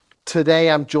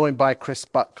Today I'm joined by Chris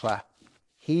Buckler.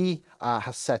 He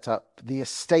has set up the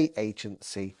estate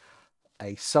agency,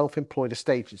 a self-employed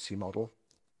estate agency model.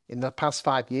 In the past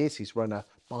 5 years, he's run a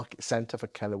market centre for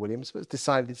Keller Williams, but has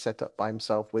decided to set up by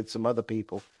himself with some other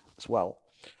people as well.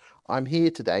 I'm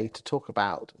here today to talk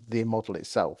about the model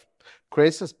itself.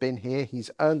 Chris has been here.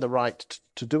 He's earned the right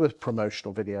to do a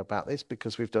promotional video about this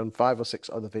because we've done 5 or 6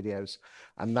 other videos,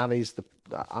 and that is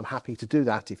I'm happy to do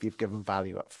that if you've given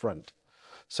value up front.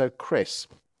 So Chris,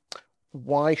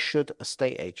 why should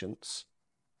estate agents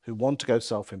who want to go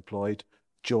self-employed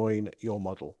join your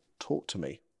model? Talk to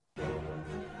me.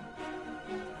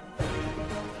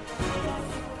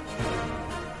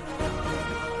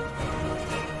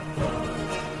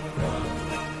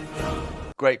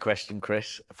 Great question,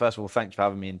 Chris. First of all, thanks for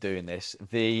having me and doing this.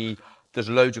 There's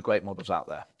loads of great models out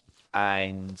there,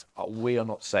 and we are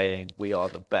not saying we are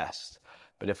the best.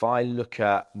 But if I look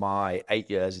at my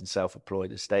 8 years in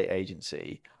self-employed estate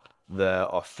agency, there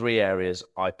are 3 areas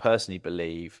I personally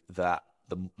believe that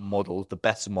the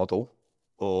best model,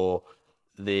 or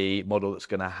the model that's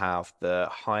going to have the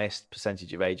highest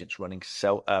percentage of agents running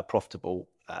profitable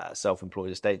self-employed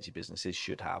estate agency businesses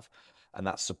should have, and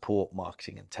that's support,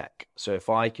 marketing, and tech. So if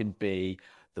I can be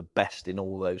the best in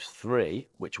all those 3,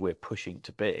 which we're pushing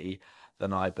to be,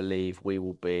 then I believe we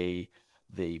will be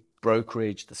the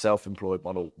brokerage, the self-employed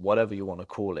model, whatever you want to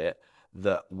call it,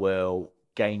 that will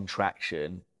gain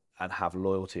traction and have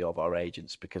loyalty of our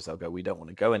agents, because they'll go, we don't want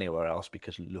to go anywhere else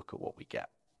because look at what we get.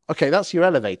 Okay, that's your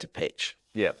elevator pitch.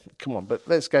 Yeah. Come on, but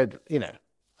let's go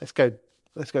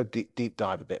deep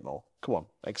dive a bit more. Come on,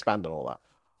 expand on all that.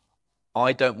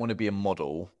 I don't want to be a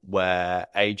model where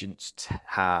agents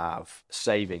have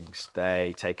savings.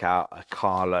 They take out a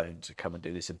car loan to come and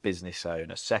do this, a business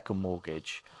loan, a second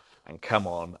mortgage, and come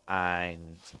on,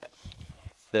 and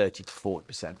 30 to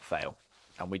 40% fail.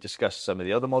 And we discussed some of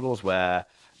the other models where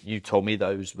you told me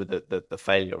those were the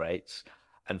failure rates.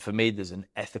 And for me, there's an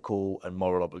ethical and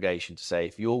moral obligation to say,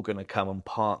 if you're going to come and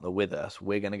partner with us,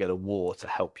 we're going to go to war to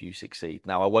help you succeed.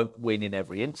 Now, I won't win in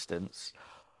every instance,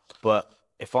 but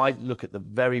if I look at the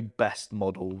very best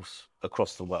models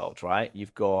across the world, right?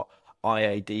 You've got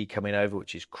IAD coming over,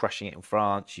 which is crushing it in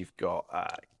France. You've got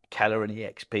Keller and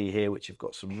EXP here, which have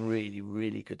got some really,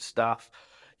 really good stuff.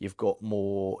 You've got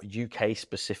more UK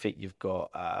specific. You've got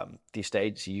the Estate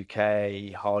Agency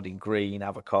UK, Harding Green,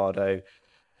 Avocado.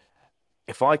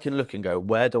 If I can look and go,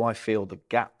 where do I feel the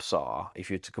gaps are? If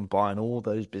you're to combine all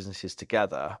those businesses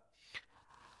together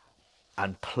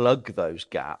and plug those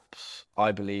gaps,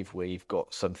 I believe we've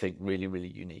got something really, really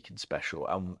unique and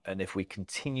special. And if we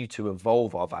continue to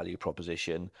evolve our value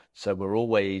proposition, so we're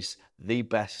always the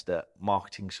best at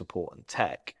marketing, support, and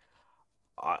tech,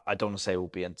 I don't want to say we'll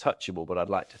be untouchable, but I'd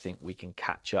like to think we can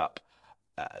catch up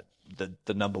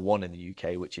the number 1 in the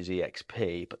UK, which is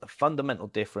EXP. But the fundamental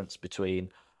difference between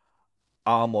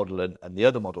our model and the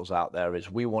other models out there is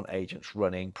we want agents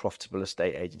running profitable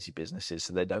estate agency businesses,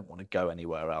 so they don't want to go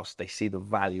anywhere else. They see the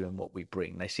value in what we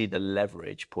bring. They see the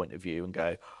leverage point of view and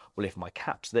go, well, if my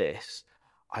cap's this,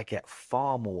 I get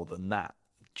far more than that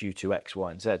due to X,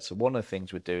 Y, and Z. So one of the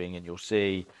things we're doing, and you'll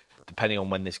see, depending on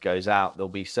when this goes out, there'll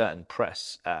be certain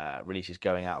press releases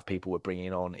going out of people we're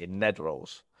bringing on in NED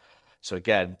roles. So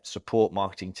again, support,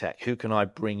 marketing, tech. Who can I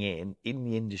bring in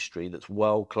the industry that's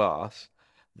world-class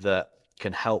that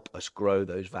can help us grow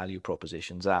those value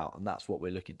propositions out? And that's what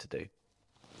we're looking to do.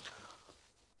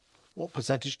 What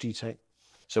percentage do you take?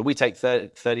 So we take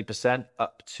 30%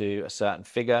 up to a certain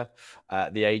figure.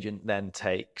 The agent then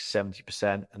takes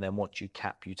 70%. And then once you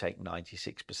cap, you take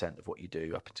 96% of what you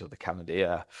do up until the calendar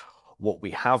year. What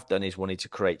we have done is wanted to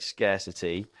create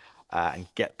scarcity and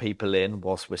get people in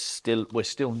whilst we're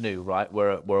still new, right? We're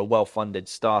a well-funded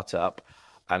startup.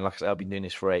 And like I said, I've been doing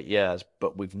this for 8 years,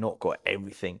 but we've not got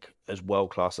everything as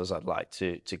world-class as I'd like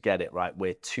to get it, right?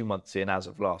 We're 2 months in as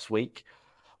of last week.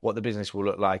 What the business will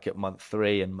look like at month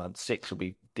 3 and month 6 will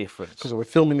be different. Because we're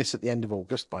filming this at the end of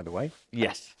August, by the way.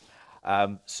 Yes.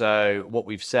 So what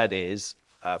we've said is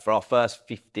for our first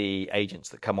 50 agents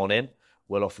that come on in,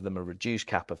 we'll offer them a reduced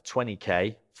cap of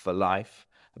 20K for life.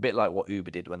 A bit like what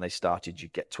Uber did when they started. You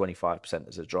get 25%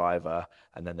 as a driver,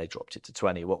 and then they dropped it to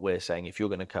 20. What we're saying, if you're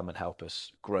going to come and help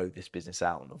us grow this business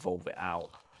out and evolve it out,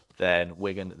 then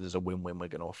there's a win-win we're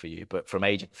going to offer you. But from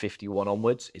agent 51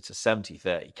 onwards, it's a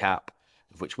 70-30 cap,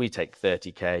 of which we take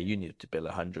 30K. You need to bill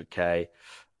 100K.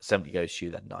 70 goes to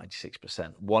you, then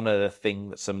 96%. One other thing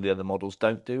that some of the other models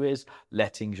don't do is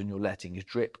lettings, and your lettings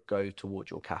drip go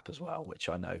towards your cap as well, which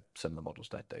I know some of the models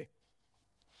don't do.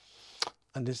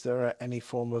 And is there any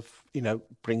form of,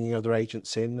 bringing other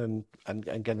agents in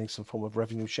and getting some form of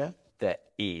revenue share? there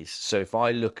is. So if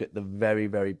I look at the very,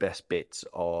 very best bits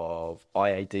of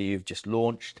IAD you've just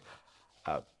launched,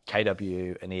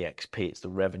 KW and EXP, it's the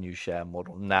revenue share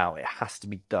model. Now it has to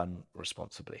be done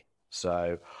responsibly.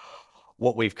 So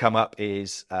what we've come up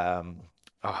is,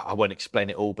 I won't explain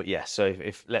it all, but yes. So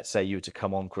if let's say you were to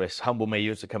come on, Chris, humble me,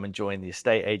 you were to come and join the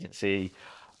estate agency,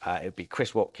 it would be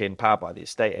Chris Watkin, powered by the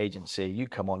estate agency. You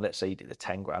come on, let's say you did a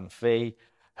 10 grand fee.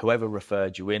 Whoever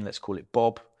referred you in, let's call it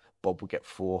Bob. Bob will get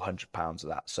 £400 of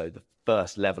that. So the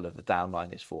first level of the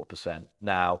downline is 4%.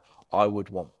 Now, I would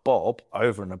want Bob,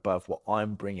 over and above what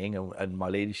I'm bringing and my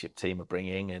leadership team are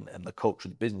bringing and the culture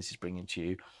of the business is bringing to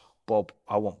you, Bob,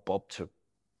 I want Bob to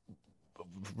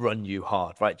run you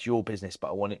hard, right? It's your business, but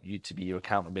I want you to be your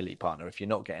accountability partner. If you're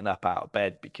not getting up out of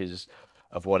bed because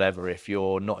of whatever, if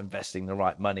you're not investing the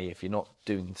right money, if you're not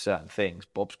doing certain things,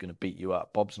 Bob's going to beat you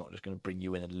up. Bob's not just going to bring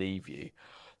you in and leave you.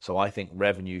 So I think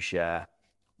revenue share,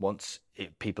 once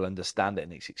people understand it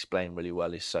and it's explained really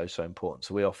well, is so important.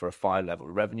 So we offer a 5-level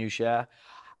revenue share.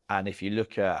 And if you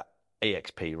look at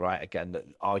EXP, right, again,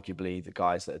 arguably the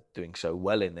guys that are doing so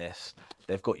well in this,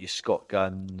 they've got your Scott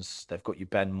Guns, they've got your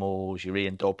Ben Moores, your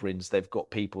Ian Dobrins, they've got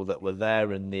people that were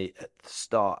there at the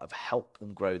start of help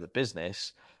them grow the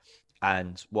business.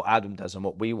 And what Adam does and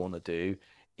what we want to do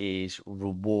is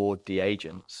reward the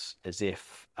agents as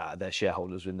if they're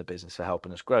shareholders in the business for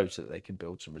helping us grow so that they can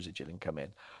build some residual income in.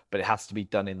 But it has to be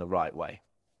done in the right way.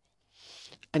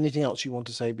 Anything else you want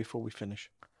to say before we finish?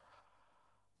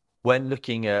 When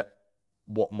looking at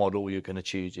what model you're going to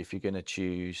choose, if you're going to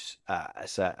choose a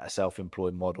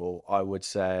self-employed model, I would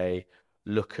say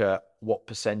look at what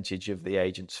percentage of the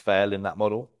agents fail in that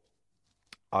model.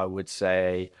 I would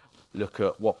say look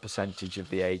at what percentage of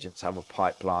the agents have a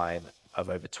pipeline of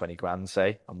over 20 grand,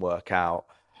 say, and work out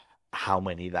how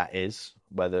many that is,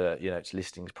 whether it's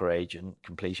listings per agent,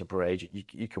 completion per agent.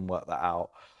 You can work that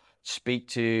out. Speak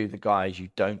to the guys you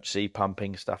don't see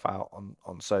pumping stuff out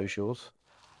on socials,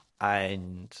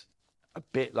 and a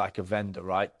bit like a vendor,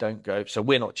 right? Don't go. So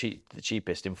we're not the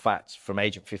cheapest. In fact, from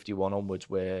agent 51 onwards,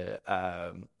 we're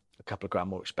a couple of grand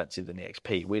more expensive than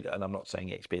EXP. And I'm not saying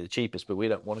EXP are the cheapest, but we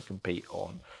don't want to compete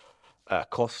on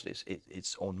cost.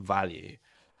 It's on value.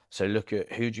 So look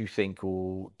at who do you think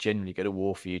will genuinely go to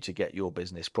war for you to get your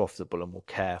business profitable and will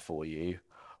care for you,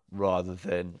 rather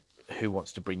than who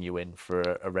wants to bring you in for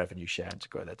a revenue share and to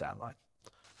grow their downline.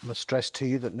 I must stress to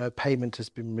you that no payment has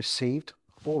been received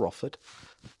or offered.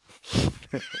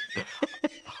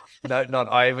 No, none.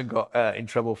 I even got in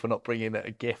trouble for not bringing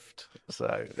a gift.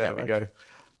 So there we go.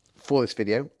 For this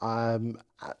video,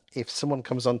 if someone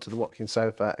comes onto the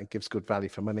WatkinSofa and gives good value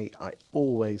for money, I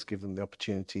always give them the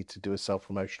opportunity to do a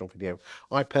self-promotional video.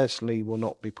 I personally will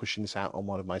not be pushing this out on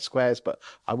one of my squares, but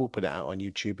I will put it out on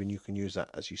YouTube and you can use that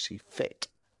as you see fit.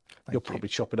 You'll probably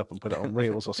chop it up and put it on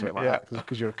Reels or something like that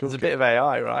because you're a cool There's a bit of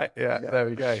AI, right? Yeah, there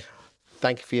we go.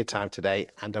 Thank you for your time today,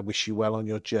 and I wish you well on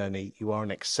your journey. You are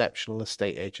an exceptional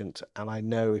estate agent, and I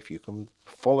know if you can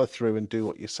follow through and do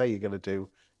what you say you're going to do,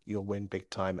 you'll win big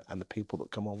time, and the people that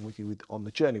come on with you on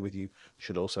the journey with you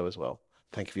should also as well.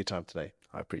 Thank you for your time today.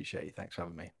 I appreciate you. Thanks for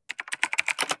having me.